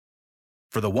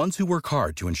For the ones who work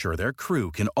hard to ensure their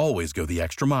crew can always go the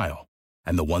extra mile,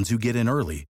 and the ones who get in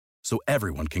early so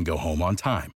everyone can go home on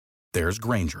time, there's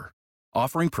Grainger,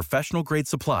 offering professional-grade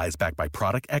supplies backed by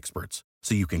product experts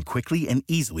so you can quickly and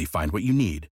easily find what you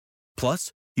need.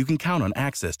 Plus, you can count on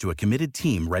access to a committed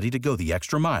team ready to go the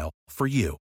extra mile for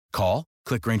you. Call,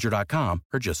 click Grainger.com,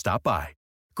 or just stop by.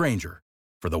 Grainger,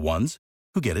 for the ones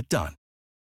who get it done.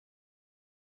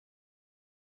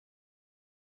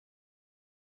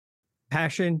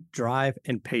 Passion, drive,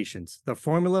 and patience. The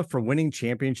formula for winning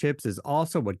championships is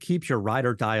also what keeps your ride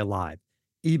or die alive.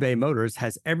 eBay Motors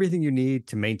has everything you need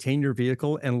to maintain your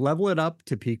vehicle and level it up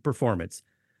to peak performance.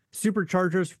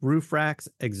 Superchargers, roof racks,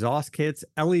 exhaust kits,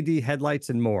 LED headlights,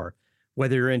 and more.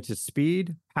 Whether you're into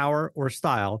speed, power, or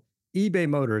style, eBay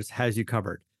Motors has you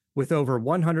covered. With over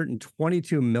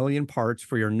 122 million parts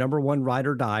for your number one ride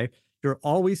or die, you'll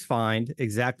always find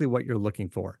exactly what you're looking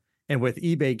for. And with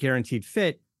eBay Guaranteed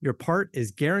Fit, your part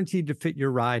is guaranteed to fit your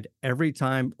ride every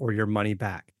time or your money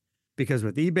back. Because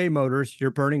with eBay Motors, you're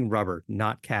burning rubber,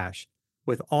 not cash.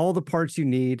 With all the parts you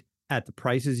need at the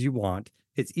prices you want,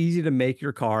 it's easy to make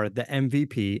your car the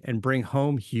MVP and bring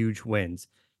home huge wins.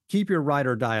 Keep your ride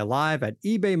or die alive at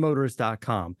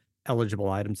ebaymotors.com.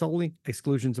 Eligible items only.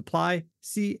 Exclusions apply.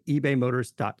 See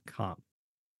ebaymotors.com.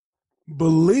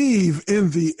 Believe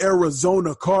in the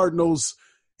Arizona Cardinals.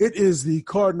 It is the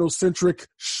Cardinal-centric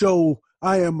show.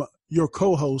 I am your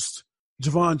co-host,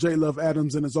 Javon J. Love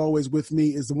Adams, and as always with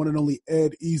me is the one and only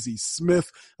Ed Easy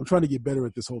Smith. I'm trying to get better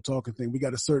at this whole talking thing. We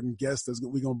got a certain guest that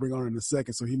we're going to bring on in a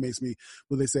second, so he makes me,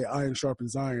 well, they say iron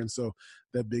sharpens iron, so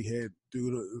that big head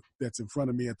dude that's in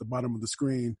front of me at the bottom of the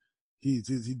screen,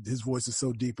 his voice is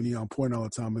so deep and he's on point all the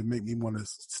time. It make me want to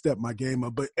step my game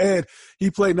up. But Ed, he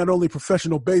played not only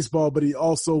professional baseball, but he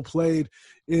also played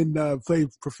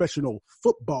professional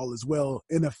football as well.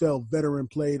 NFL veteran,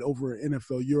 played over in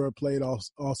NFL Europe, played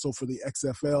also for the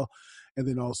XFL, and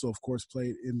then also, of course,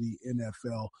 played in the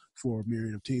NFL for a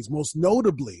myriad of teams, most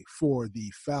notably for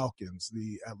the Falcons,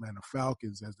 the Atlanta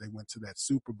Falcons, as they went to that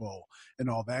Super Bowl and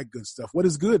all that good stuff. What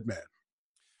is good, man?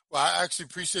 Well, I actually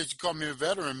appreciate you calling me a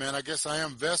veteran, man. I guess I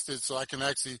am vested, so I can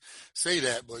actually say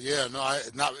that. But yeah, no,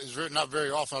 it's not very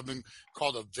often I've been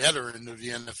called a veteran of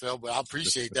the NFL, but I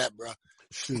appreciate that, bro.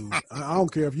 Shoot, I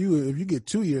don't care if you get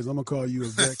 2 years, I'm gonna call you a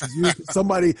vet, because you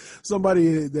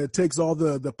somebody that takes all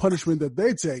the punishment that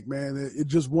they take, man. It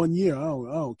just 1 year, I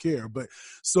don't care. But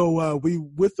so we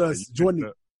with us joining.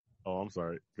 Oh, I'm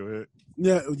sorry. Go ahead.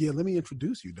 Yeah. Let me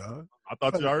introduce you, dog. I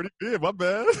thought you already did. My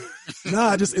bad. Nah,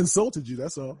 I just insulted you.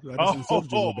 That's all. I just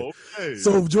insulted you a little bit. Okay.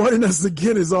 So joining us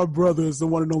again is our brother, is the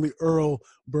one and only Earl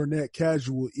Burnett,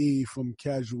 Casual E from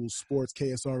Casual Sports,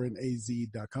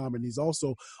 KSRNAZ.com, and he's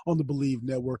also on the Believe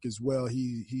Network as well.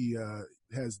 He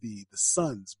has the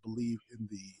Suns, Believe in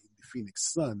the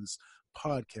Phoenix Suns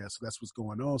podcast. So that's what's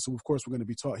going on. So of course we're going to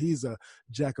be talking. He's a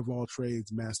jack of all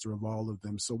trades, master of all of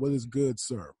them. So what is good,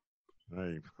 sir?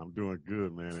 Hey, I'm doing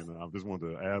good, man. And I just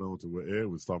wanted to add on to what Ed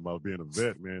was talking about being a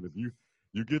vet, man. If you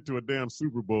get to a damn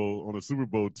Super Bowl on a Super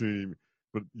Bowl team,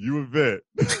 but you a vet.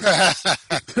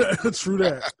 True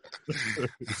that.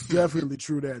 Definitely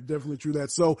true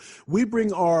that. So we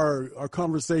bring our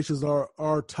conversations,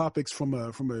 our topics from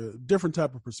a different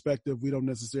type of perspective. We don't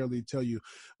necessarily tell you,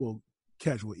 well,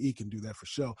 Casual E can do that for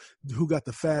sure. Who got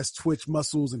the fast twitch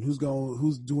muscles and who's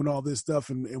doing all this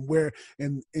stuff and where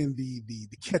and the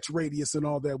catch radius and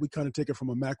all that. We kind of take it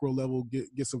from a macro level,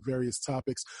 get some various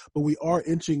topics, but we are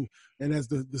inching. And as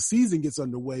the season gets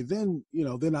underway, then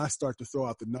I start to throw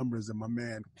out the numbers, and my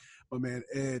man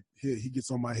Ed, he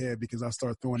gets on my head because I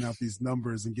start throwing out these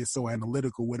numbers and get so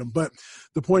analytical with them. But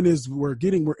the point is, we're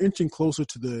inching closer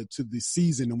to the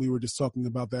season, and we were just talking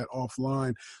about that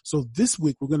offline. So this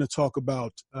week we're going to talk about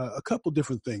a couple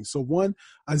different things. So one,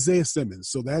 Isaiah Simmons.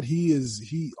 So that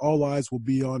all eyes will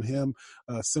be on him,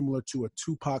 similar to a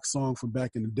Tupac song from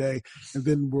back in the day. And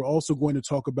then we're also going to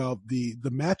talk about the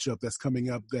matchup that's coming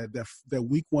up, that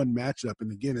week one matchup.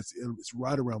 And again, it's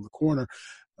right around the corner.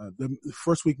 The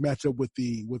first week matchup with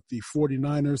the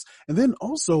 49ers. And then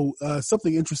also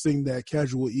something interesting that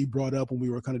Casual E brought up when we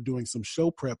were kind of doing some show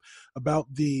prep about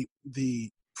the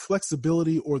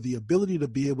flexibility or the ability to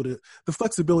be able to – the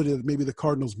flexibility that maybe the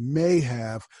Cardinals may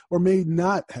have or may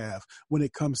not have when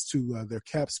it comes to their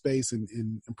cap space and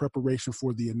in preparation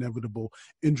for the inevitable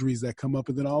injuries that come up.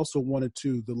 And then I also wanted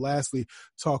to, lastly,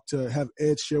 have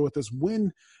Ed share with us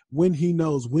when he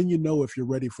knows, when you know if you're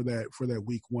ready for that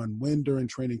week one, when during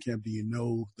training camp do you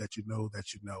know that you know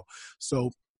that you know.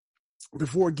 So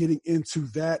before getting into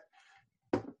that,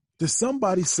 does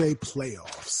somebody say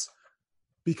playoffs?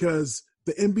 Because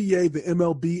The NBA, the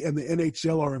MLB, and the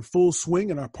NHL are in full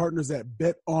swing, and our partners at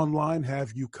Bet Online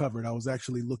have you covered. I was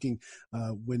actually looking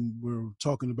when we were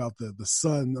talking about the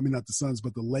Sun. I mean, not the Suns,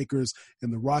 but the Lakers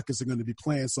and the Rockets are going to be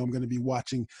playing. So I'm going to be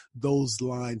watching those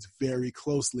lines very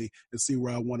closely and see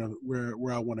where I want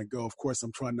to go. Of course,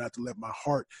 I'm trying not to let my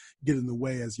heart get in the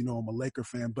way, as you know, I'm a Laker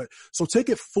fan. But so take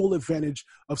it full advantage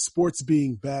of sports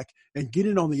being back and get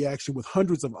in on the action with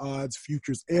hundreds of odds,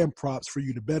 futures, and props for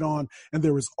you to bet on. And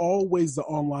there is always the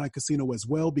online casino as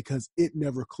well, because it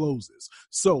never closes.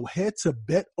 So head to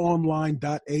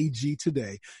betonline.ag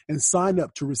today and sign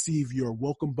up to receive your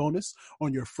welcome bonus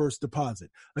on your first deposit.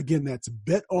 Again, that's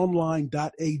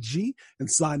betonline.ag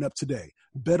and sign up today.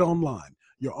 BetOnline,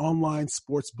 your online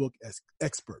sportsbook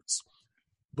experts.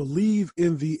 Believe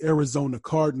in the Arizona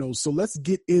Cardinals. So let's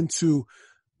get into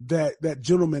that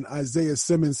gentleman, Isaiah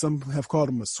Simmons. Some have called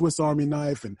him a Swiss Army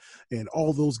knife and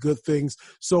all those good things.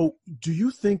 So do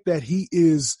you think that he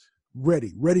is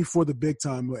ready for the big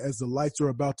time as the lights are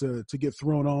about to get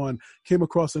thrown on? Came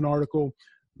across an article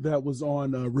that was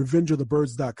on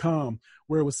revengeofthebirds.com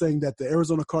where it was saying that the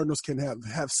Arizona Cardinals can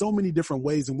have so many different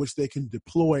ways in which they can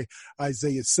deploy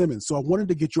Isaiah Simmons. So I wanted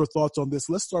to get your thoughts on this.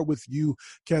 Let's start with you,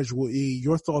 Casual E.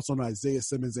 Your thoughts on Isaiah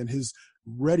Simmons and his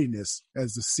readiness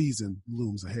as the season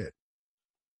looms ahead.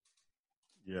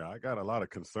 Yeah, I got a lot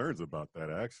of concerns about that,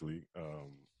 actually.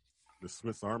 The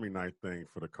Swiss Army knife thing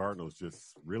for the Cardinals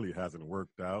just really hasn't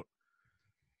worked out.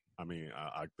 I mean,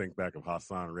 I think back of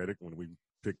Hassan Reddick when we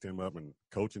picked him up, and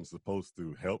coaching's supposed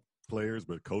to help players,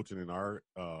 but coaching on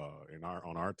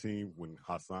our team when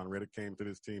Hassan Reddick came to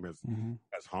this team has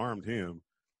harmed him.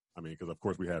 I mean, because of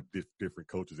course we have different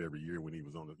coaches every year when he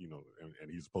was on the,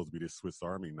 and he's supposed to be this Swiss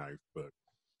Army knife, but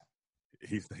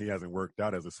he hasn't worked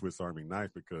out as a Swiss Army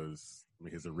knife because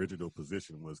his original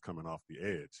position was coming off the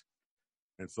edge.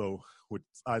 And so with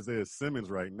Isaiah Simmons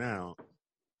right now,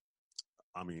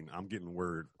 I mean, I'm getting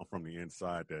word from the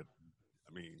inside that,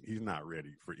 he's not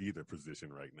ready for either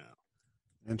position right now.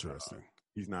 Interesting.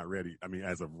 He's not ready.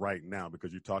 As of right now,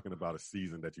 because you're talking about a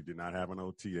season that you did not have an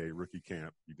OTA rookie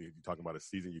camp. You're talking about a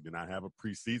season you did not have a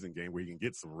preseason game where you can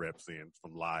get some reps in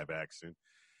from live action.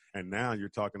 And now you're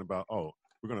talking about,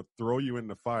 we're going to throw you in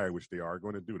the fire, which they are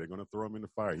going to do. They're going to throw him in the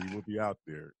fire. He will be out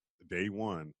there day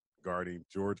one guarding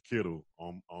George Kittle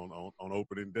on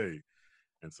opening day.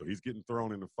 And so he's getting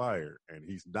thrown in the fire, and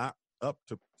he's not up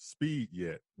to speed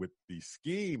yet with the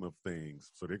scheme of things.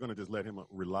 So they're going to just let him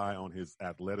rely on his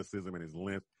athleticism and his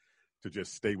length to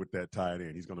just stay with that tight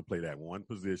end. He's going to play that one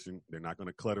position. They're not going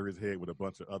to clutter his head with a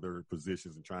bunch of other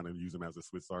positions and trying to use him as a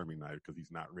Swiss Army knife because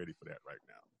he's not ready for that right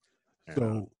now.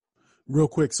 And, real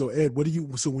quick, so Ed, when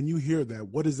you hear that,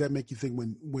 what does that make you think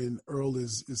when Earl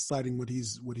is citing what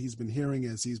he's been hearing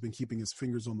as he's been keeping his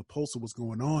fingers on the pulse of what's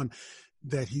going on,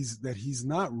 that he's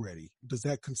not ready? Does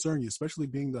that concern you, especially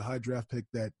being the high draft pick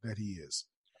that he is?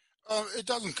 It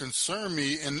doesn't concern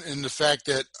me in the fact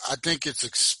that I think it's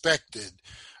expected.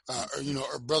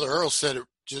 Our brother Earl said it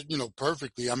just,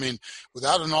 perfectly.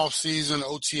 Without an off season,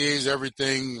 OTAs,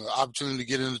 everything, opportunity to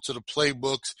get into the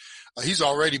playbooks, he's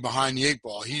already behind the eight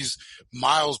ball. He's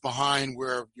miles behind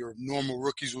where your normal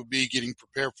rookies would be getting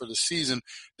prepared for the season.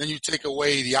 Then you take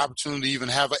away the opportunity to even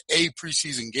have a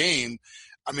preseason game.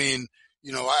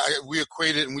 We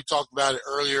equated, and we talked about it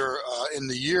earlier in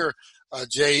the year,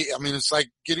 Jay. It's like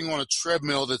getting on a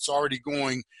treadmill that's already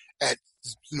going at,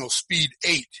 speed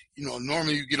 8.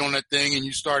 Normally you get on that thing and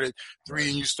you start at 3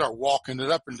 and you start walking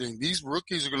it up and things. These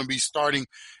rookies are going to be starting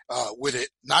with it,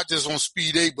 not just on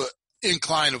speed 8, but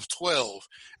incline of 12.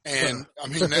 And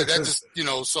that just,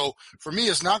 so for me,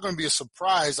 it's not going to be a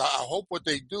surprise. I hope what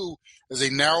they do is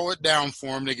they narrow it down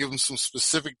for him. They give him some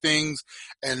specific things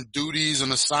and duties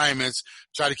and assignments,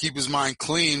 try to keep his mind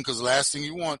clean, because the last thing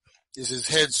you want is his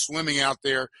head swimming out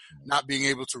there, not being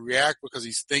able to react because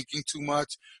he's thinking too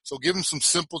much. So give him some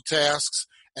simple tasks,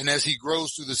 and as he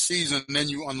grows through the season, then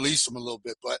you unleash him a little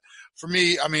bit. But for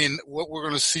me, what we're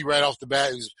going to see right off the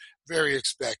bat is very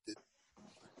expected.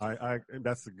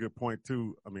 That's a good point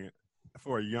too.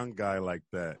 For a young guy like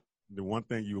that, the one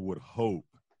thing you would hope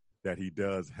that he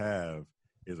does have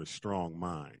is a strong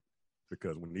mind,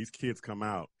 because when these kids come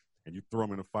out and you throw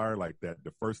them in a fire like that,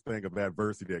 the first thing of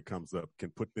adversity that comes up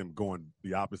can put them going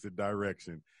the opposite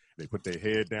direction. They put their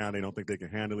head down. They don't think they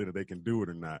can handle it or they can do it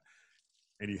or not.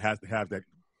 And he has to have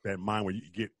that mind where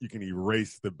you can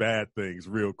erase the bad things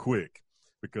real quick,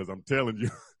 because I'm telling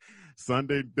you,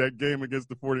 Sunday, that game against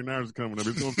the 49ers coming up,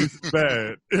 it's going to be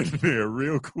bad in there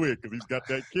real quick, because he's got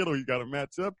that Kittle you got to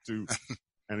match up to.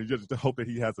 And you just hope that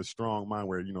he has a strong mind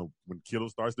where, when Kittle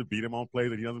starts to beat him on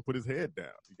plays, that he doesn't put his head down.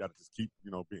 You got to just keep,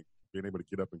 being able to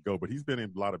get up and go. But he's been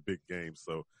in a lot of big games,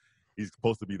 so he's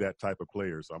supposed to be that type of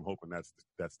player. So I'm hoping that's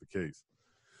the case.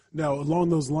 Now, along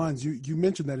those lines, you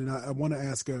mentioned that, and I want to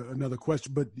ask another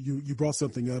question, but you brought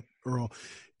something up, Earl.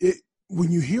 When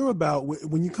you hear about,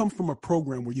 when you come from a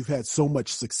program where you've had so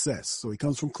much success, so he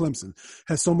comes from Clemson,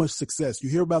 has so much success, you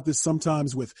hear about this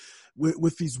sometimes with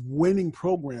these winning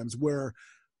programs where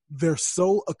they're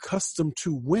so accustomed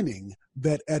to winning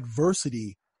that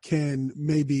adversity can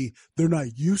maybe they're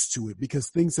not used to it because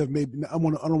things have maybe I don't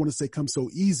want to say come so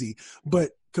easy,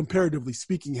 but comparatively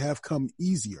speaking have come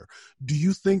easier. Do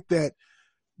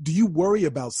you worry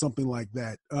about something like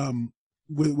that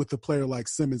with a player like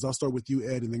Simmons? I'll start with you,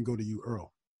 Ed, and then go to you,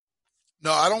 Earl.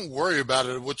 No, I don't worry about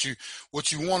it. What you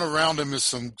want around him is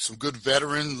some good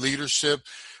veteran leadership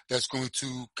that's going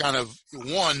to kind of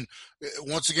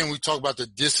once again we talk about the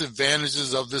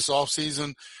disadvantages of this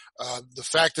offseason. The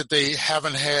fact that they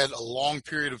haven't had a long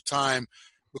period of time,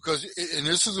 because, and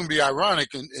this is going to be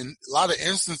ironic, in a lot of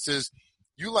instances,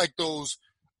 you like those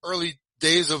early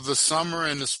days of the summer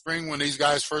and the spring when these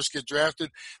guys first get drafted,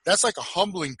 that's like a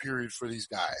humbling period for these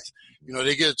guys. You know,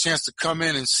 they get a chance to come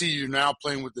in and see you now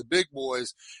playing with the big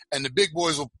boys, and the big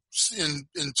boys will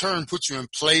in turn put you in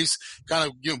place, kind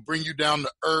of, bring you down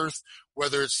to earth,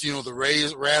 whether it's, the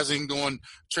razzing doing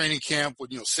training camp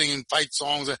with, singing fight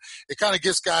songs. It kind of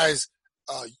gets guys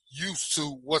used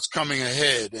to what's coming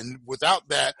ahead. And without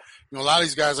that, a lot of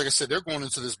these guys, like I said, they're going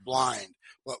into this blind.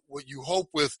 But what you hope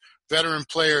with veteran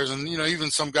players, and, even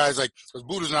some guys like, because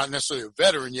Buda's not necessarily a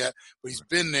veteran yet, but he's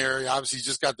been there. He obviously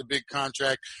just got the big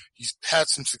contract. He's had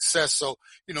some success. So,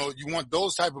 you want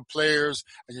those type of players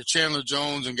and your Chandler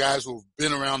Jones and guys who have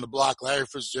been around the block, Larry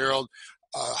Fitzgerald,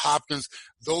 Hopkins,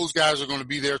 those guys are going to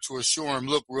be there to assure him,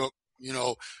 look, Rook, you're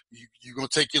going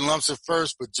to take your lumps at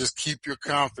first, but just keep your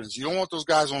confidence. You don't want those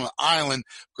guys on the island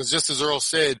because, just as Earl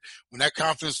said, when that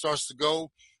confidence starts to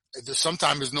go,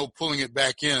 sometimes there's no pulling it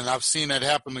back in. And I've seen that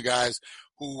happen to guys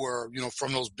who were,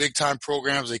 from those big time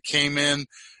programs. They came in,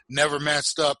 never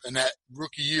matched up, and that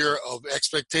rookie year of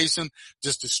expectation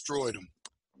just destroyed them.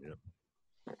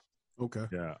 Yep. Okay.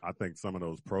 Yeah, I think some of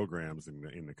those programs on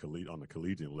the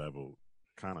collegiate level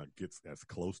kind of gets as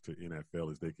close to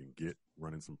NFL as they can get,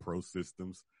 running some pro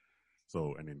systems.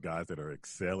 So, and then guys that are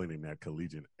excelling in that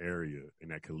collegiate area, in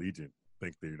that collegiate,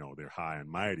 think they're high and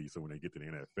mighty. So when they get to the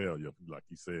NFL, like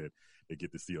you said, they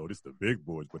get to see, this is the big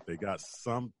boys, but they got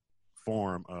some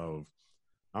form of,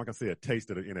 I'm not going to say a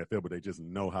taste of the NFL, but they just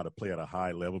know how to play at a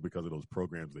high level because of those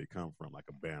programs they come from, like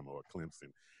a Bama or a Clemson.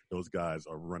 Those guys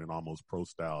are running almost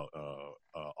pro-style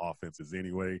offenses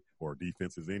anyway, or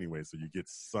defenses anyway, so you get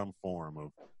some form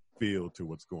of feel to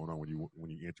what's going on when you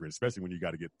enter it, especially when you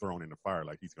got to get thrown in the fire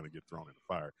like he's going to get thrown in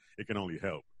the fire. It can only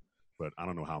help. But I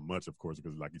don't know how much, of course,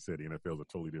 because like you said, the NFL is a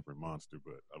totally different monster.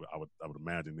 But I would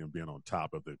imagine them being on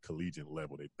top of the collegiate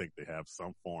level. They think they have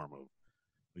some form of,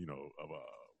 I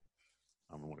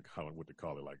don't want to call it what they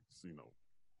call it, like,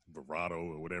 bravado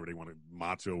or whatever they want to,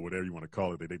 macho, whatever you want to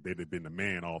call it. They've been the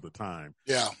man all the time.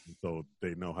 Yeah. And so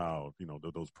they know how,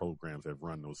 those programs have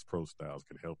run those pro styles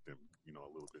can help them, a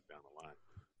little bit down the line.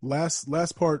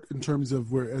 Last part in terms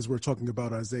of as we're talking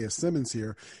about Isaiah Simmons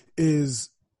here is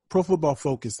Pro Football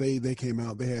Focus. They came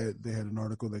out. They had an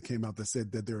article that came out that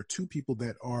said that there are two people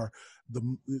that are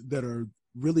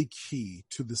really key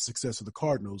to the success of the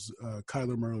Cardinals.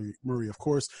 Kyler Murray, of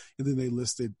course, and then they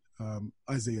listed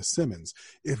Isaiah Simmons.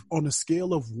 If on a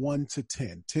scale of 1 to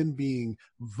 10, 10 being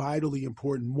vitally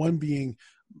important, 1 being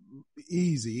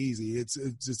easy. It's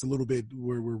just a little bit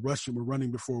where we're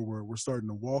running before we're starting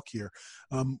to walk here.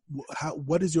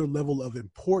 What is your level of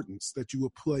importance that you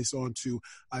would place onto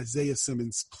Isaiah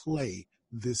Simmons' play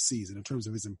this season in terms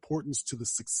of his importance to the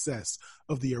success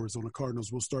of the Arizona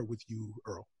Cardinals? We'll start with you,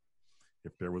 Earl.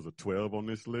 If there was a 12 on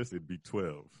this list, it'd be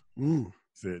 12.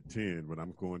 Said 10, but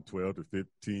I'm going 12 to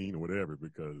 15 or whatever,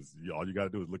 because all you got to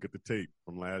do is look at the tape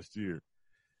from last year.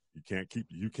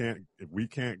 If we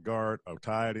can't guard a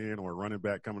tight end or a running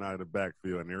back coming out of the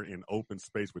backfield and they're in open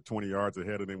space with 20 yards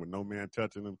ahead of them with no man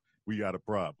touching them, we got a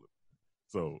problem.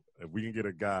 So if we can get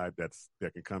a guy that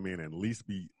can come in and at least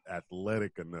be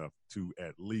athletic enough to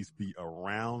at least be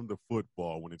around the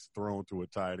football when it's thrown to a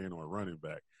tight end or a running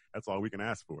back, that's all we can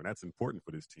ask for, and that's important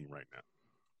for this team right now.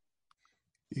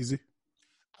 Easy.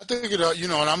 I think and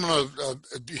I'm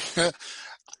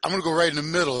gonna go right in the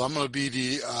middle. I'm gonna be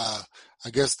the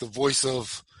the voice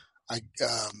of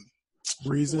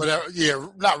reason. Whatever. Yeah,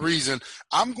 not reason.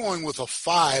 I'm going with a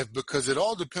 5 because it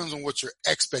all depends on what your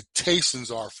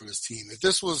expectations are for this team. If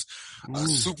this was a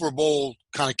Super Bowl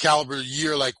kind of caliber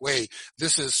year, like, wait,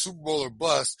 this is Super Bowl or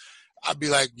bust, I'd be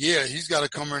like, yeah, he's got to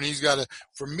come here and he's got to,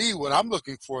 for me, what I'm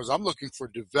looking for is I'm looking for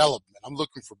development. I'm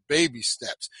looking for baby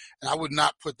steps. And I would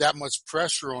not put that much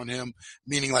pressure on him,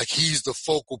 meaning like he's the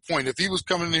focal point. If he was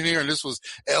coming in here and this was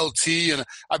LT, and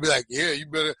I'd be like, yeah, you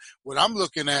better, what I'm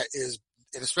looking at is,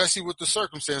 and especially with the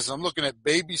circumstances, I'm looking at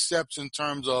baby steps in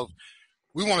terms of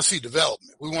we want to see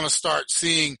development. We want to start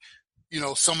seeing,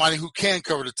 somebody who can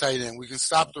cover the tight end. We can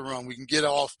stop the run. We can get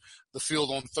off the field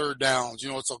on third downs.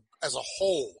 As a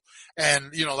whole.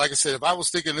 And, like I said, if I was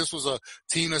thinking this was a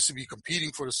team that should be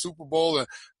competing for the Super Bowl, and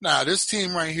this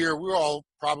team right here, we're all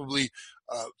probably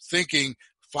thinking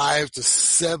 5 to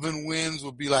 7 wins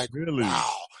would be like, really?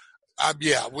 Wow. I'm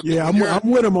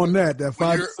with him on that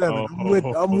 5 to 7.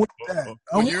 I'm with that.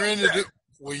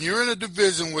 When you're in a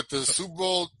division with the Super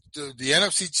Bowl, the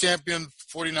NFC champion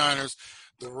 49ers,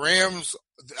 the Rams,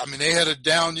 they had a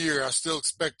down year. I still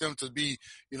expect them to be,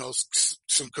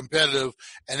 some competitive.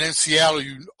 And then Seattle,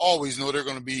 you always know they're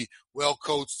going to be well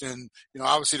coached, and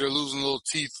obviously they're losing a little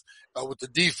teeth with the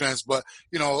defense. But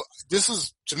this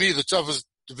is to me the toughest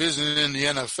division in the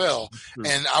NFL,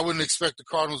 and I wouldn't expect the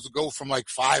Cardinals to go from like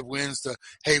 5 wins to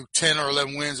 10 or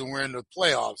 11 wins, and we're in the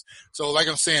playoffs. So, like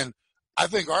I'm saying, I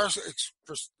think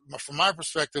from my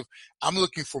perspective, I'm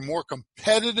looking for more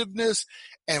competitiveness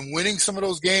and winning some of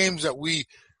those games that we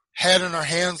had in our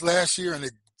hands last year, and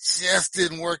it just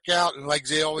didn't work out. And like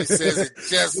Jay always says, it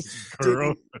just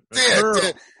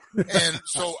did. And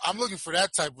so I'm looking for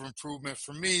that type of improvement.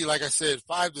 For me, like I said,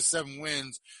 5 to 7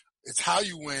 wins. It's how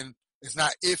you win. It's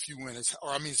not if you win.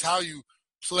 It's how you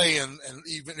play, and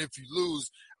even if you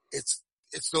lose, it's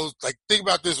those, like, think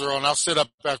about this, Earl, and I'll set up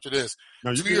after this.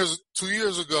 2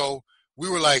 years ago, we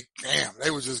were like, damn,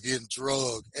 they were just getting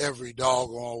drugged every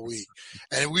doggone week.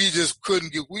 And we just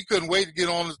couldn't wait to get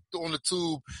on the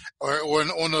tube or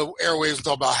on the airwaves and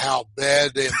talk about how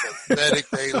bad and pathetic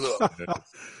they look.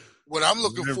 What I'm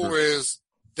looking for is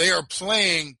they are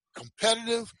playing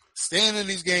competitive, staying in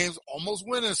these games, almost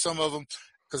winning some of them,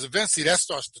 because eventually that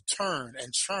starts to turn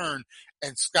and churn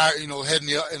and heading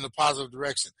in the positive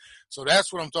direction. So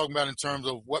that's what I'm talking about in terms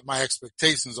of what my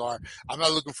expectations are. I'm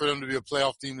not looking for them to be a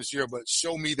playoff team this year, but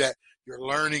show me that you're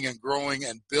learning and growing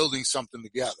and building something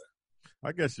together.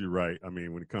 I guess you're right.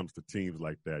 When it comes to teams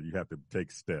like that, you have to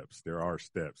take steps. There are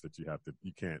steps that you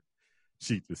can't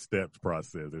cheat the steps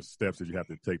process. There's steps that you have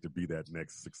to take to be that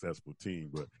next successful team.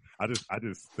 But I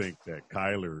just think that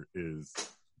Kyler is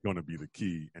going to be the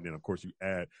key. And then, of course,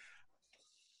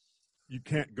 you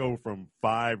can't go from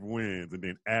 5 wins and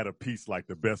then add a piece like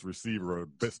the best receiver or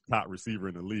best top receiver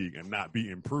in the league and not be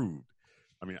improved.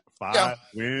 5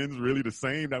 wins, really the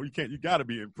same? Now you got to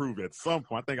be improved at some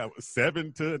point. I think I was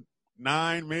 7 to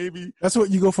 9, maybe. That's what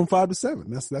you go from 5 to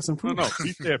 7. That's improved. No,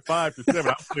 he said 5 to 7.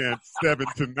 I'm saying 7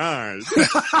 to 9.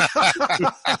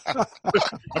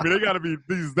 They got to be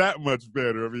these that much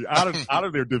better. Out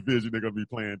of their division, they're going to be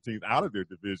playing teams out of their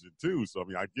division too. So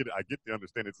I get it. I get the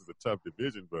understanding this is a tough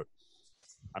division, but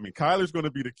Kyler's going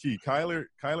to be the key. Kyler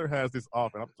has this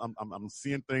offense. I'm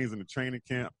seeing things in the training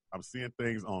camp. I'm seeing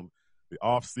things on the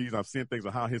off season. I'm seeing things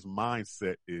on how his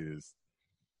mindset is.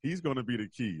 He's going to be the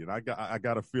key, and I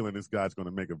got a feeling this guy's going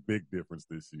to make a big difference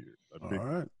this year.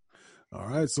 All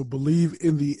right. So believe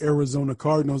in the Arizona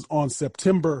Cardinals on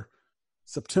September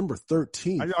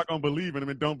 13th. How y'all going to believe in him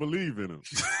and don't believe in him?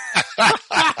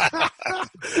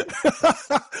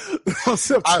 On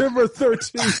September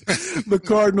 13th, the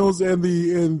Cardinals and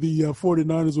the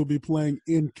 49ers will be playing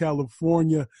in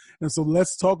California. And so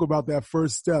let's talk about that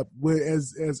first step,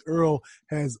 as Earl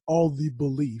has all the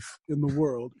belief in the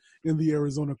world in the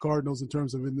Arizona Cardinals in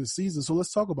terms of in this season. So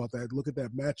let's talk about that. Look at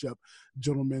that matchup,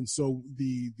 gentlemen. So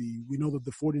we know that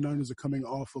the 49ers are coming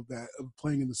off of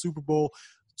playing in the Super Bowl.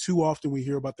 Too often we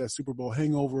hear about that Super Bowl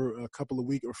hangover. A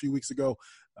few weeks ago,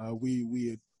 we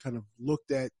had kind of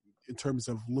looked at in terms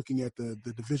of looking at the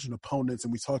division opponents,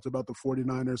 and we talked about the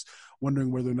 49ers,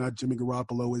 wondering whether or not Jimmy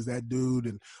Garoppolo is that dude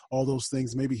and all those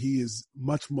things. Maybe he is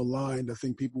much maligned. I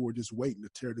think people were just waiting to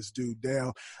tear this dude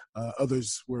down.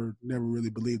 Others were never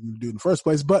really believed in the dude in the first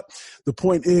place. But the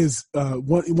point is,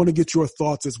 want to get your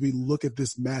thoughts as we look at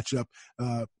this matchup.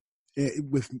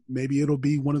 With maybe it'll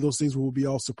be one of those things where we'll be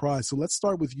all surprised. So let's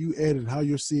start with you, Ed, and how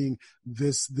you're seeing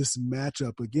this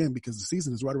matchup again, because the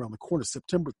season is right around the corner.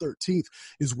 September 13th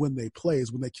is when they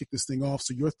kick this thing off.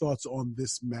 So your thoughts on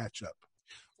this matchup?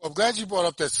 Well, I'm glad you brought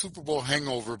up that Super Bowl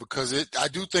hangover, because I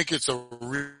do think it's a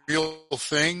real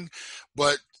thing,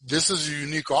 but this is a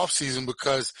unique offseason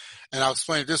because And I'll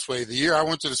explain it this way. The year I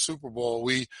went to the Super Bowl,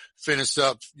 we finished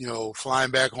up,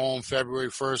 flying back home February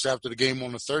 1st after the game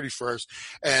on the 31st.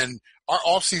 And our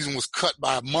off season was cut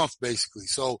by a month basically.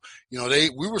 So, we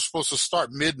were supposed to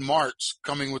start mid-March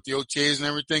coming with the OTAs and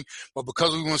everything. But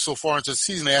because we went so far into the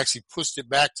season, they actually pushed it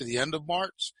back to the end of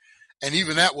March. And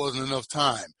even that wasn't enough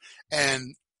time.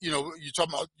 And, you're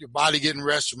talking about your body getting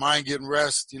rest, your mind getting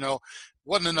rest,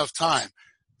 wasn't enough time.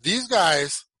 These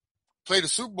guys played the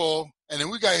Super Bowl, and then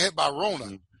we got hit by Rona.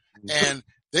 Mm-hmm. And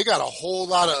they got a whole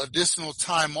lot of additional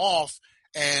time off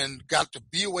and got to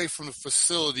be away from the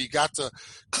facility, got to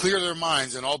clear their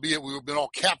minds. And albeit we've been all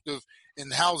captive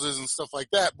in houses and stuff like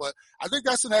that, but I think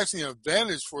that's actually an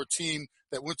advantage for a team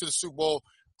that went to the Super Bowl.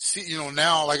 See,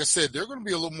 now, like I said, they're going to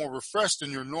be a little more refreshed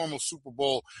than your normal Super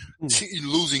Bowl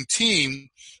losing team.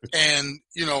 And,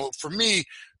 for me,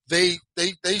 they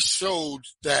showed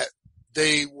that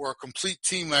they were a complete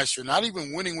team last year, not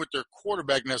even winning with their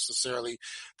quarterback necessarily.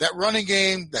 That running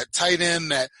game, that tight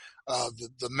end, that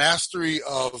the mastery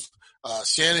of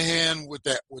Shanahan with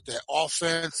that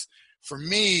offense, for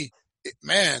me,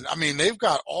 they've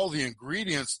got all the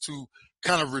ingredients to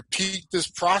kind of repeat this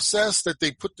process that they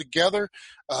put together,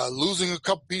 losing a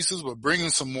couple pieces, but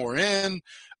bringing some more in.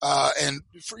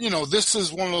 This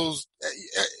is one of those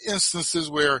instances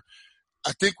where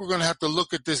I think we're going to have to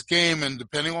look at this game, and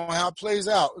depending on how it plays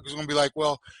out, it's going to be like,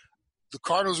 well, the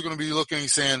Cardinals are going to be looking and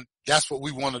saying, that's what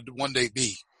we want to one day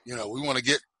be. We want to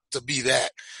get to be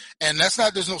that. And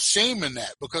there's no shame in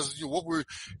that, because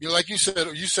like you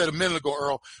said a minute ago,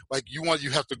 Earl, like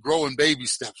you have to grow in baby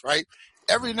steps, right?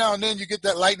 Every now and then you get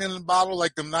that lightning in the bottle,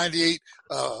 like them 98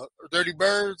 Dirty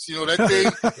Birds, that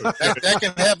thing, that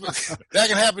can happen. That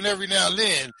can happen every now and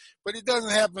then, but it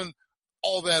doesn't happen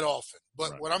all that often.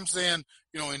 But What I'm saying,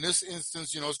 in this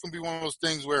instance, it's going to be one of those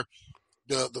things where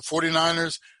the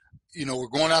 49ers, we're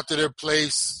going out to their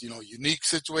place, unique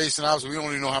situation. Obviously, we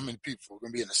don't even know how many people. We're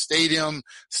going to be in the stadium,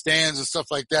 stands and stuff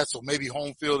like that. So maybe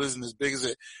home field isn't as big as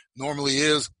it normally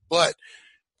is. But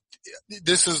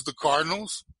this is the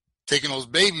Cardinals taking those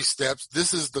baby steps.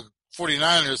 This is the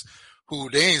 49ers who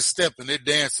they ain't stepping, they're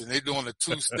dancing. They're doing the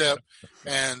two-step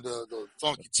and the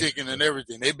funky chicken and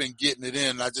everything. They've been getting it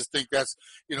in. I just think that's,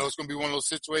 it's going to be one of those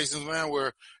situations, man,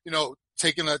 where,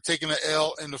 taking a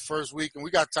L in the first week, and we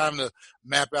got time to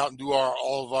map out and do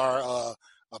all of our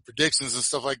predictions and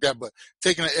stuff like that. But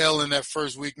taking an L in that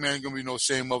first week, man, going to be no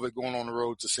shame of it going on the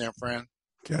road to San Fran.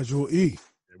 Casual E.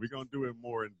 Yeah, we're going to do it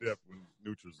more in depth in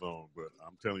Neutral Zone, but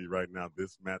I'm telling you right now,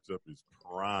 this matchup is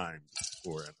primed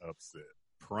for an upset.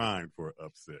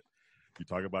 You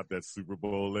talk about that Super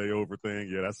Bowl layover thing.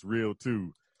 Yeah, that's real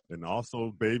too. And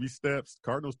also baby steps.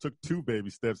 Cardinals took 2 baby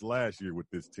steps last year with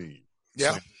this team.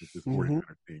 Yeah. With this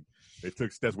 49er team. They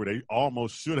took steps where they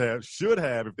almost should have,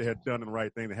 if they had done the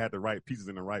right thing, they had the right pieces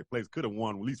in the right place, could have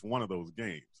won at least one of those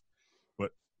games.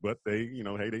 But they,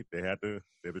 they're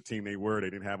the team they were.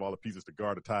 They didn't have all the pieces to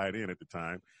guard to tie it in at the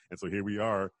time. And so here we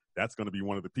are. That's going to be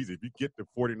one of the pieces. If you get the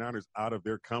 49ers out of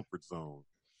their comfort zone,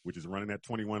 which is running that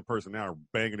 21 personnel,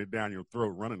 banging it down your throat,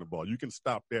 running the ball, you can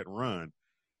stop that run.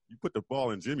 You put the ball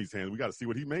in Jimmy's hands. We got to see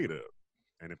what he made of.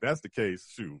 And if that's the case,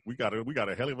 shoot, we got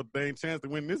a hell of a dang chance to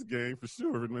win this game for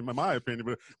sure, in my opinion.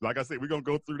 But like I said, we're going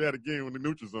to go through that again when the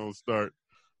Neutral Zone start.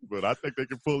 But I think they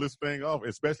can pull this thing off,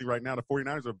 especially right now. The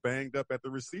 49ers are banged up at the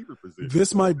receiver position.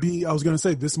 This might be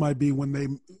when they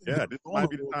 – yeah, this might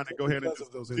be the time to go ahead and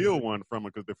just steal one from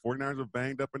them, because the 49ers are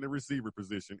banged up in the receiver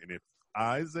position. And if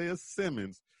Isaiah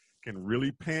Simmons can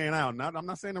really pan out – I'm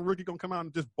not saying the rookie going to come out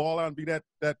and just ball out and be that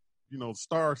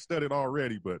star-studded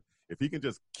already, but if he can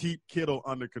just keep Kittle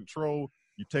under control,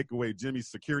 you take away Jimmy's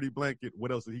security blanket,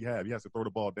 what else does he have? He has to throw the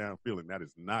ball downfield, and that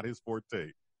is not his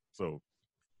forte. So –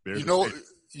 you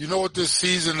know what this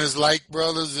season is like,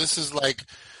 brothers? This is like,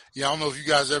 I don't know if you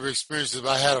guys ever experienced it, but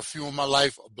I had a few in my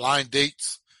life, blind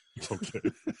dates. Okay.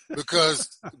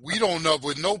 Because we don't know,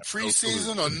 with no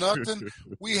preseason or nothing,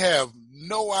 we have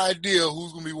no idea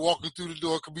who's going to be walking through the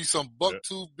door. It could be some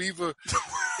bucktooth beaver.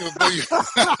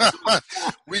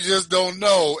 We just don't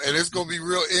know, and it's going to be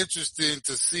real interesting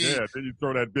to see. Yeah, then you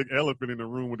throw that big elephant in the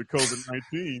room with the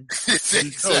COVID-19.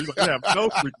 Exactly. You have no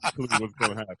clue what's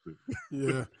going to happen.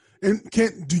 Yeah. And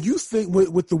do you think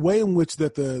with the way in which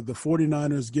that the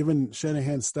 49ers, given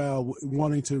Shanahan's style,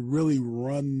 wanting to really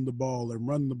run the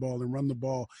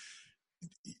ball,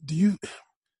 do you,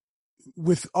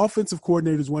 with offensive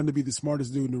coordinators wanting to be the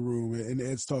smartest dude in the room, and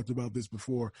Ed's talked about this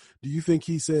before, do you think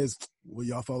he says, well,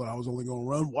 y'all thought I was only going to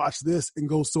run, watch this, and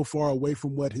go so far away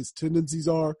from what his tendencies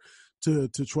are to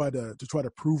try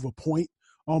to prove a point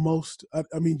almost?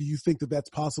 I mean, do you think that that's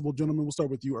possible, gentlemen? We'll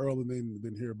start with you, Earl, and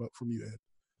then hear about from you, Ed.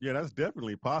 Yeah, that's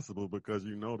definitely possible because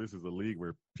this is a league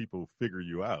where people figure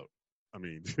you out. I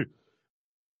mean,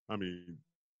 I mean,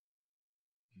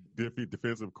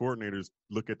 defensive coordinators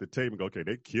look at the tape and go, okay,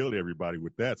 they killed everybody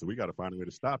with that, so we got to find a way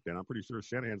to stop that. And I'm pretty sure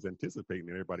Shanahan's anticipating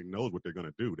that everybody knows what they're going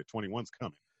to do, that 21's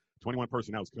coming. 21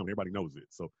 personnel is coming. Everybody knows it.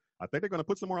 So I think they're going to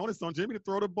put some more onus on Jimmy to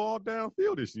throw the ball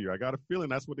downfield this year. I got a feeling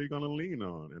that's what they're going to lean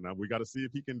on. And we got to see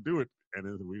if he can do it. And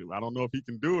I don't know if he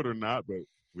can do it or not, but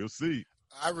we'll see.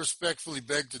 I respectfully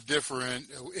beg to differ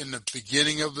in the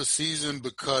beginning of the season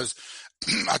because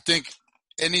I think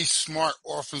any smart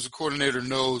offensive coordinator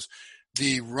knows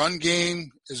the run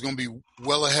game is going to be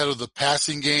well ahead of the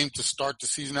passing game to start the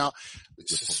season out,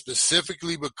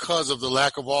 specifically because of the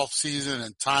lack of off season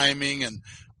and timing and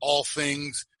all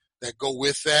things that go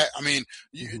with that. I mean,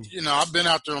 you know, I've been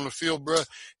out there on the field, bro.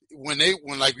 When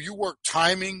like you work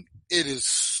timing, it is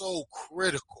so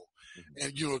critical.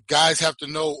 And, you know, guys have to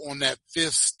know on that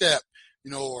fifth step,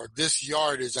 you know, or this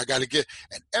yardage I got to get,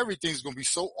 and everything's going to be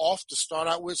so off to start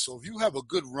out with. So if you have a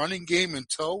good running game in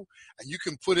tow and you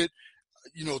can put it,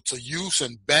 you know, to use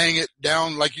and bang it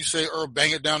down, like you say, or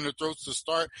bang it down their throats to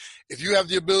start. If you have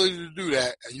the ability to do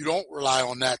that and you don't rely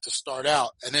on that to start out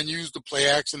and then use the play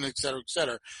action, et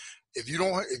cetera, if you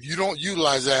don't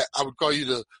utilize that, I would call you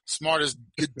the smartest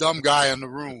dumb guy in the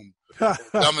room,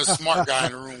 dumbest smart guy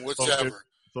in the room, whichever.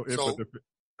 Let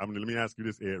me ask you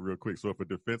this, Ed, real quick. So if a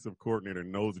defensive coordinator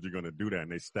knows that you're going to do that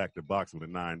and they stack the box with a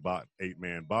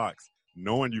 8-man box,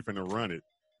 knowing you're going to run it,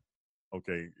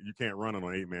 okay, you can't run on an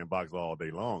 8-man box all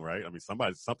day long, right? I mean,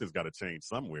 something's got to change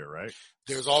somewhere, right?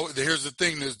 Here's the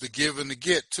thing, there's the give and the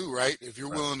get too, right? If you're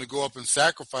willing to go up and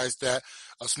sacrifice that,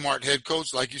 a smart head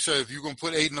coach, like you said, if you're going to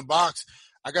put 8 in the box,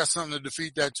 I got something to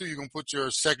defeat that too. You're going to put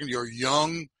your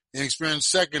young, inexperienced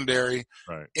secondary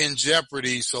in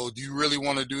jeopardy. So do you really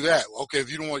want to do that? Okay, if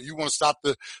you want to stop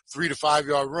the 3 to 5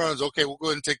 yard runs, okay, we'll go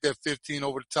ahead and take that 15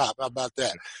 over the top. How about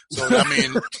that? So, I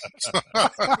mean,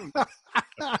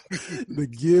 the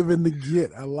give and the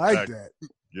get. I like that.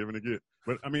 Give and the get.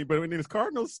 But in the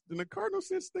Cardinals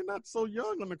sense, they're not so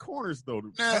young on the corners though.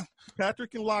 Nah.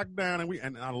 Patrick can lock down,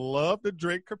 and I love the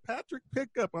Drake Kirkpatrick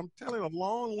pickup. I'm telling you, a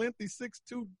long, lengthy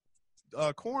 6'2"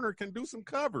 corner can do some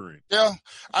covering. Yeah,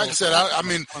 like I said, I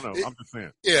mean, I'm just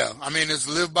saying. Yeah, I mean, it's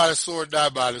live by the sword, die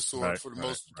by the sword for the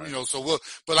most, you know. So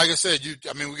but like I said,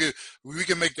 we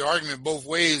can make the argument both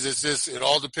ways. It's just it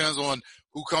all depends on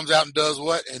who comes out and does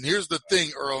what. And here's the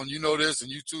thing, Earl, and you know this,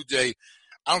 and you too, Jay.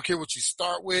 I don't care what you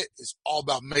start with; it's all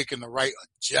about making the right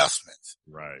adjustments.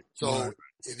 Right. So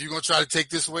if you're gonna try to take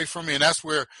this away from me, and that's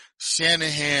where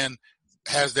Shanahan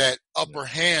has that upper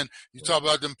hand. You talk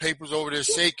about them papers over there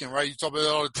shaking, right? You talk about it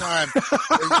all the time.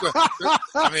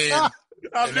 I mean,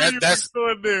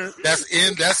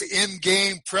 that's in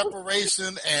game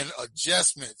preparation and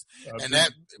adjustments, and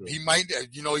that he might,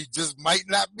 you know, he just might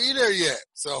not be there yet.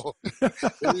 So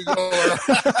there you go.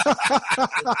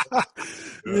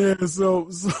 Yeah.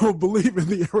 So believe in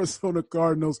the Arizona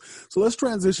Cardinals. So let's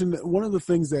transition. One of the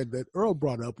things that Earl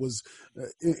brought up was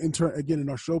again in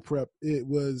our show prep, it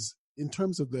was in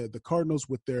terms of the Cardinals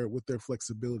with their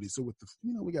flexibility. So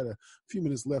we got a few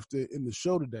minutes left in the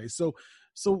show today. So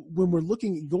when we're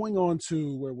going on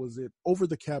to, where was it,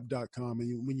 overthecap.com,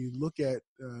 and when you look at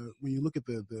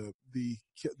the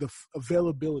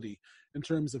availability in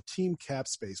terms of team cap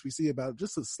space, we see about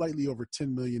just slightly over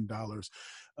 $10 million.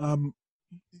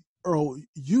 Earl,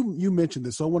 you mentioned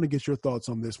this, so I want to get your thoughts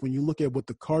on this. When you look at what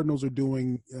the Cardinals are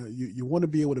doing, you want to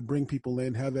be able to bring people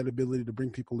in, have that ability to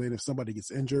bring people in if somebody gets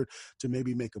injured, to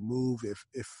maybe make a move if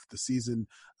the season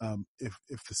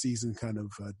if the season kind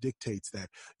of dictates that.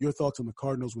 Your thoughts on the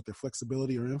Cardinals with their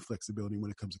flexibility or inflexibility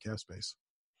when it comes to cap space?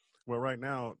 Well, right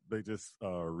now they just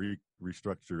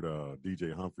restructured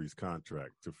DJ Humphrey's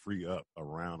contract to free up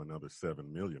around another $7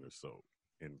 million or so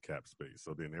in cap space.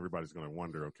 So then everybody's going to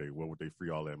wonder, okay, what would they free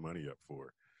all that money up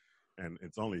for? And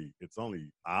it's only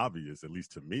obvious, at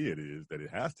least to me it is, that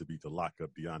it has to be to lock up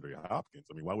DeAndre Hopkins.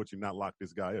 I mean, why would you not lock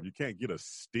this guy up? You can't get a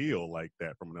steal like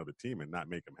that from another team and not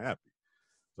make him happy.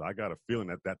 So I got a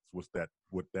feeling that's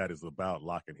what that is about,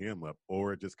 locking him up.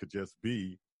 Or it just could just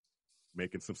be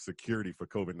making some security for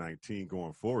COVID-19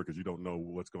 going forward, because you don't know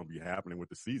what's going to be happening with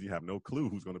the season. You have no clue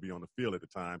who's going to be on the field at the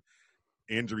time.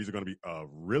 Injuries are going to be a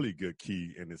really good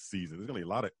key in this season. There's going to be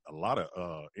a lot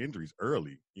of injuries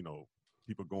early, you know,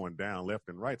 people going down left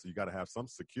and right. So you got to have some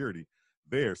security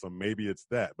there. So maybe it's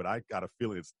that. But I got a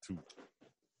feeling it's to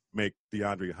make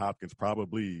DeAndre Hopkins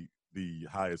probably the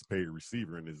highest paid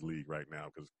receiver in this league right now,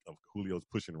 because Julio's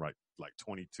pushing like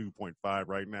 22.5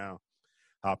 right now.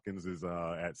 Hopkins is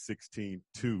at 16.2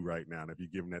 right now. And if you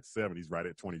give him that 7, he's right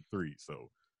at 23. So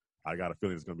I got a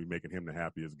feeling it's going to be making him the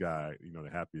happiest guy, the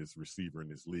happiest receiver in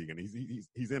this league. And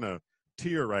he's in a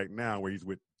tier right now where he's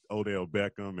with Odell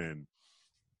Beckham and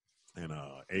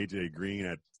AJ Green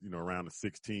at around the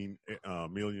 16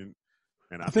 million.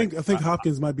 And I think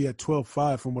Hopkins might be at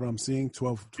 12.5 from what I'm seeing.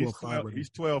 12.5. He's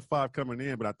 12.5 coming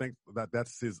in, but I think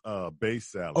that's his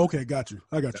base salary. Okay, got you.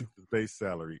 I got you. His base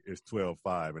salary is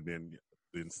 12.5, and then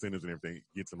the incentives and everything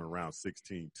gets him around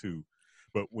 16.2.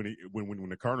 But when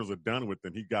the Cardinals are done with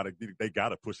him, they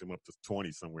gotta push him up to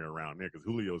 20 somewhere around there because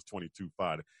Julio's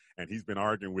 22.5, and he's been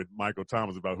arguing with Michael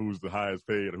Thomas about who's the highest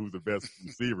paid and who's the best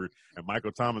receiver, and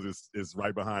Michael Thomas is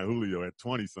right behind Julio at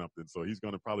 20 something, so he's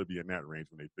going to probably be in that range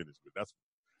when they finish. But that's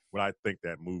what I think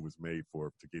that move was made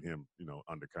for, to get him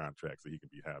under contract so he can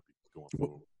be happy going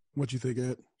forward. What you think,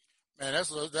 Ed? Man,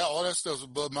 all that stuff's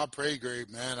above my pay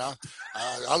grade, man.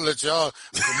 I'll let y'all.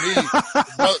 For me,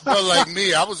 brother like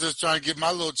me, I was just trying to get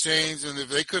my little change, and if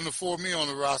they couldn't afford me on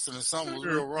the roster, then something was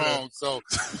real wrong. So,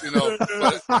 so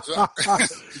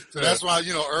that's why,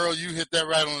 Earl, you hit that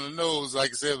right on the nose.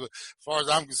 Like I said, but as far as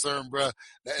I'm concerned, bro,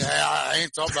 I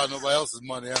ain't talking about nobody else's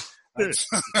money.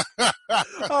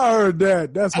 I heard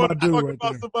that. That's my dude right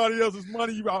about there. Somebody else's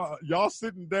money. Y'all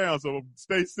sitting down, so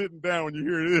stay sitting down when you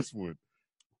hear this one.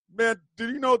 Man, do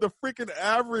you know the freaking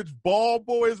average ball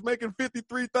boy is making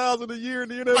 $53,000 a year in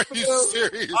the NFL? Are you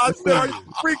serious? I said, are you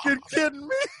freaking kidding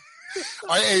me?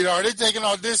 Are they taking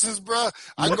auditions, bro?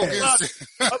 I'm in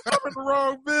the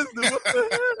wrong business. What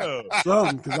the hell?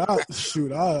 Something, because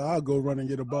I'll go run and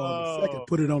get a ball in a second,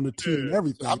 put it on the tee and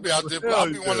everything. I'll be out there.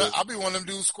 I'll be one of them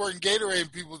dudes squirting Gatorade in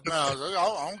people's mouths.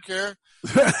 I don't care.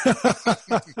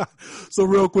 So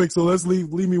real quick, so let's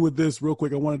leave me with this real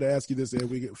quick. I wanted to ask you this, Ed.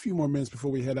 We get a few more minutes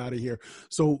before we head out of here.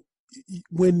 So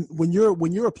when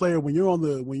you're a player, when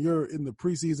you're in the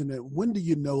preseason, when do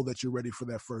you know that you're ready for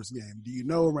that first game? Do you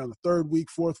know around the third week,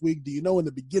 fourth week? Do you know in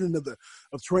the beginning of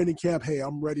training camp, hey,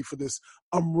 I'm ready for this.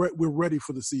 We're ready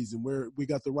for the season. We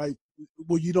got the right.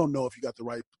 Well, you don't know if you got the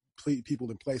right people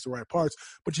in place, the right parts,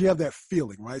 but you have that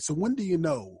feeling, right? So when do you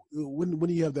know? When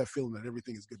do you have that feeling that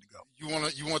everything is good to go? You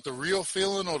want the real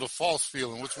feeling or the false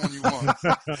feeling? Which one you want?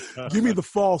 Give me the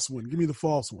false one. The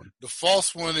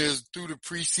false one is through the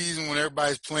preseason when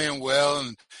everybody's playing well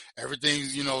and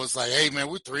everything's, it's like, hey man,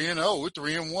 we're 3-0, we're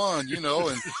 3-1, and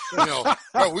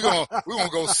we're gonna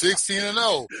go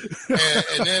 16-0,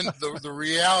 and then the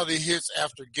reality hits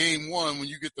after game one when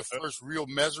you get the first real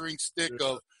measuring stick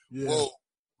of whoa.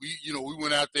 We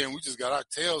went out there and we just got our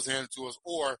tails handed to us,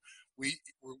 or we,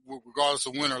 regardless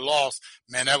of win or loss,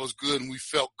 man, that was good and we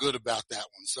felt good about that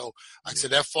one. So, like I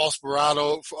said, that false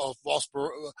bravado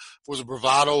was a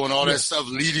bravado and all that stuff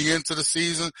leading into the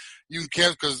season. You can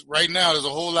catch, because right now there's a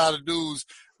whole lot of dudes,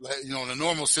 in a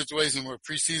normal situation where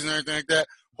preseason and everything like that,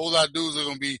 a whole lot of dudes are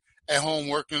going to be at home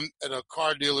working at a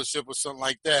car dealership or something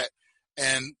like that.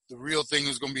 And the real thing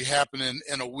is going to be happening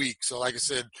in a week. So, like I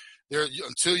said,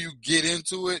 until you get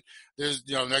into it, there's,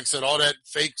 like I said, all that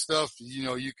fake stuff,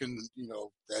 you can,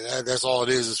 that's all it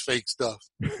is fake stuff.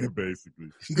 Basically.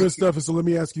 Good stuff. And so let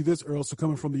me ask you this, Earl. So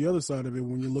coming from the other side of it,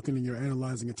 when you're looking and you're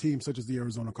analyzing a team such as the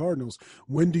Arizona Cardinals,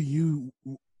 when do you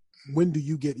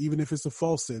get, even if it's a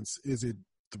false sense, is it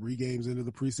 3 games into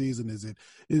the preseason?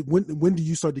 When do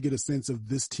you start to get a sense of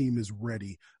this team is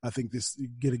ready? I think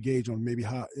get a gauge on maybe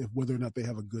whether or not they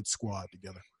have a good squad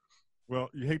together. Well,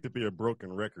 you hate to be a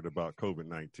broken record about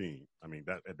COVID-19. I mean,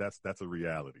 that's a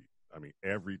reality. I mean,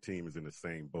 every team is in the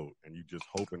same boat, and you just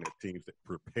hoping that teams that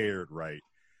prepared right,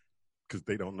 because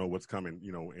they don't know what's coming,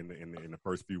 in the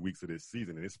first few weeks of this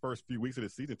season. And this first few weeks of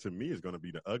this season, to me, is going to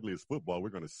be the ugliest football we're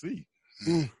going to see.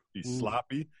 Be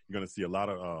sloppy. You're going to see a lot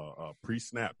of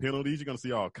pre-snap penalties. You're going to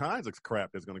see all kinds of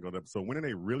crap that's going to go up. So when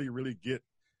they really, really get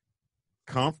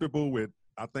comfortable with,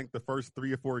 I think the first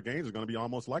 3 or 4 games are going to be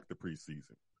almost like the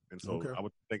preseason. And so I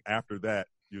would think after that,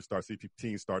 you start to see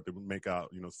teams start to make out,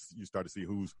 you start to see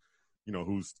who's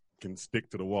can stick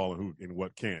to the wall and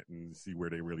what can't, and see where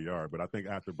they really are. But I think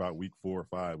after about week 4 or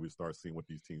 5, we start seeing what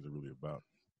these teams are really about.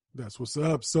 That's what's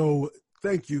up. So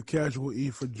thank you, Casual E,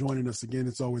 for joining us again.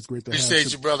 It's always great to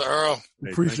appreciate you, brother Earl.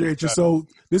 Appreciate you. So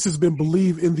this has been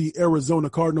Believe in the Arizona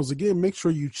Cardinals. Again, make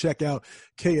sure you check out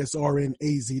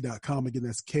KSRNAZ.com. Again,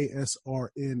 that's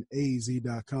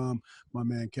KSRNAZ.com. My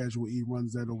man Casual E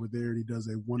runs that over there, and he does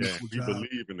a wonderful job. We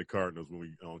believe in the Cardinals when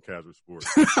we on Casual Sports.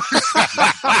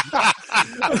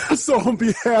 So on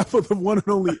behalf of the one and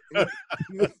only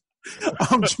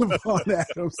I'm Javon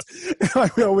Adams. And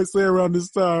like we always say around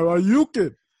this time, are you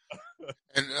kidding?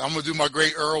 And I'm going to do my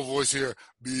great Earl voice here.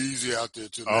 Be easy out there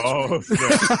till next week.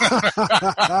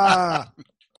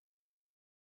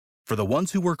 For the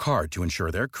ones who work hard to ensure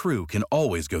their crew can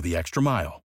always go the extra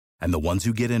mile, and the ones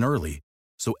who get in early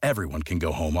so everyone can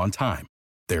go home on time.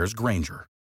 There's Grainger,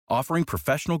 offering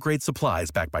professional-grade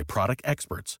supplies backed by product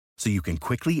experts so you can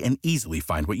quickly and easily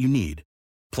find what you need.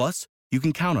 Plus, you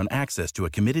can count on access to a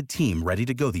committed team ready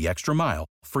to go the extra mile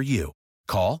for you.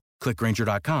 Call, click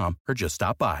Grainger.com, or just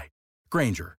stop by.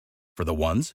 Grainger, for the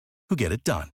ones who get it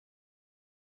done.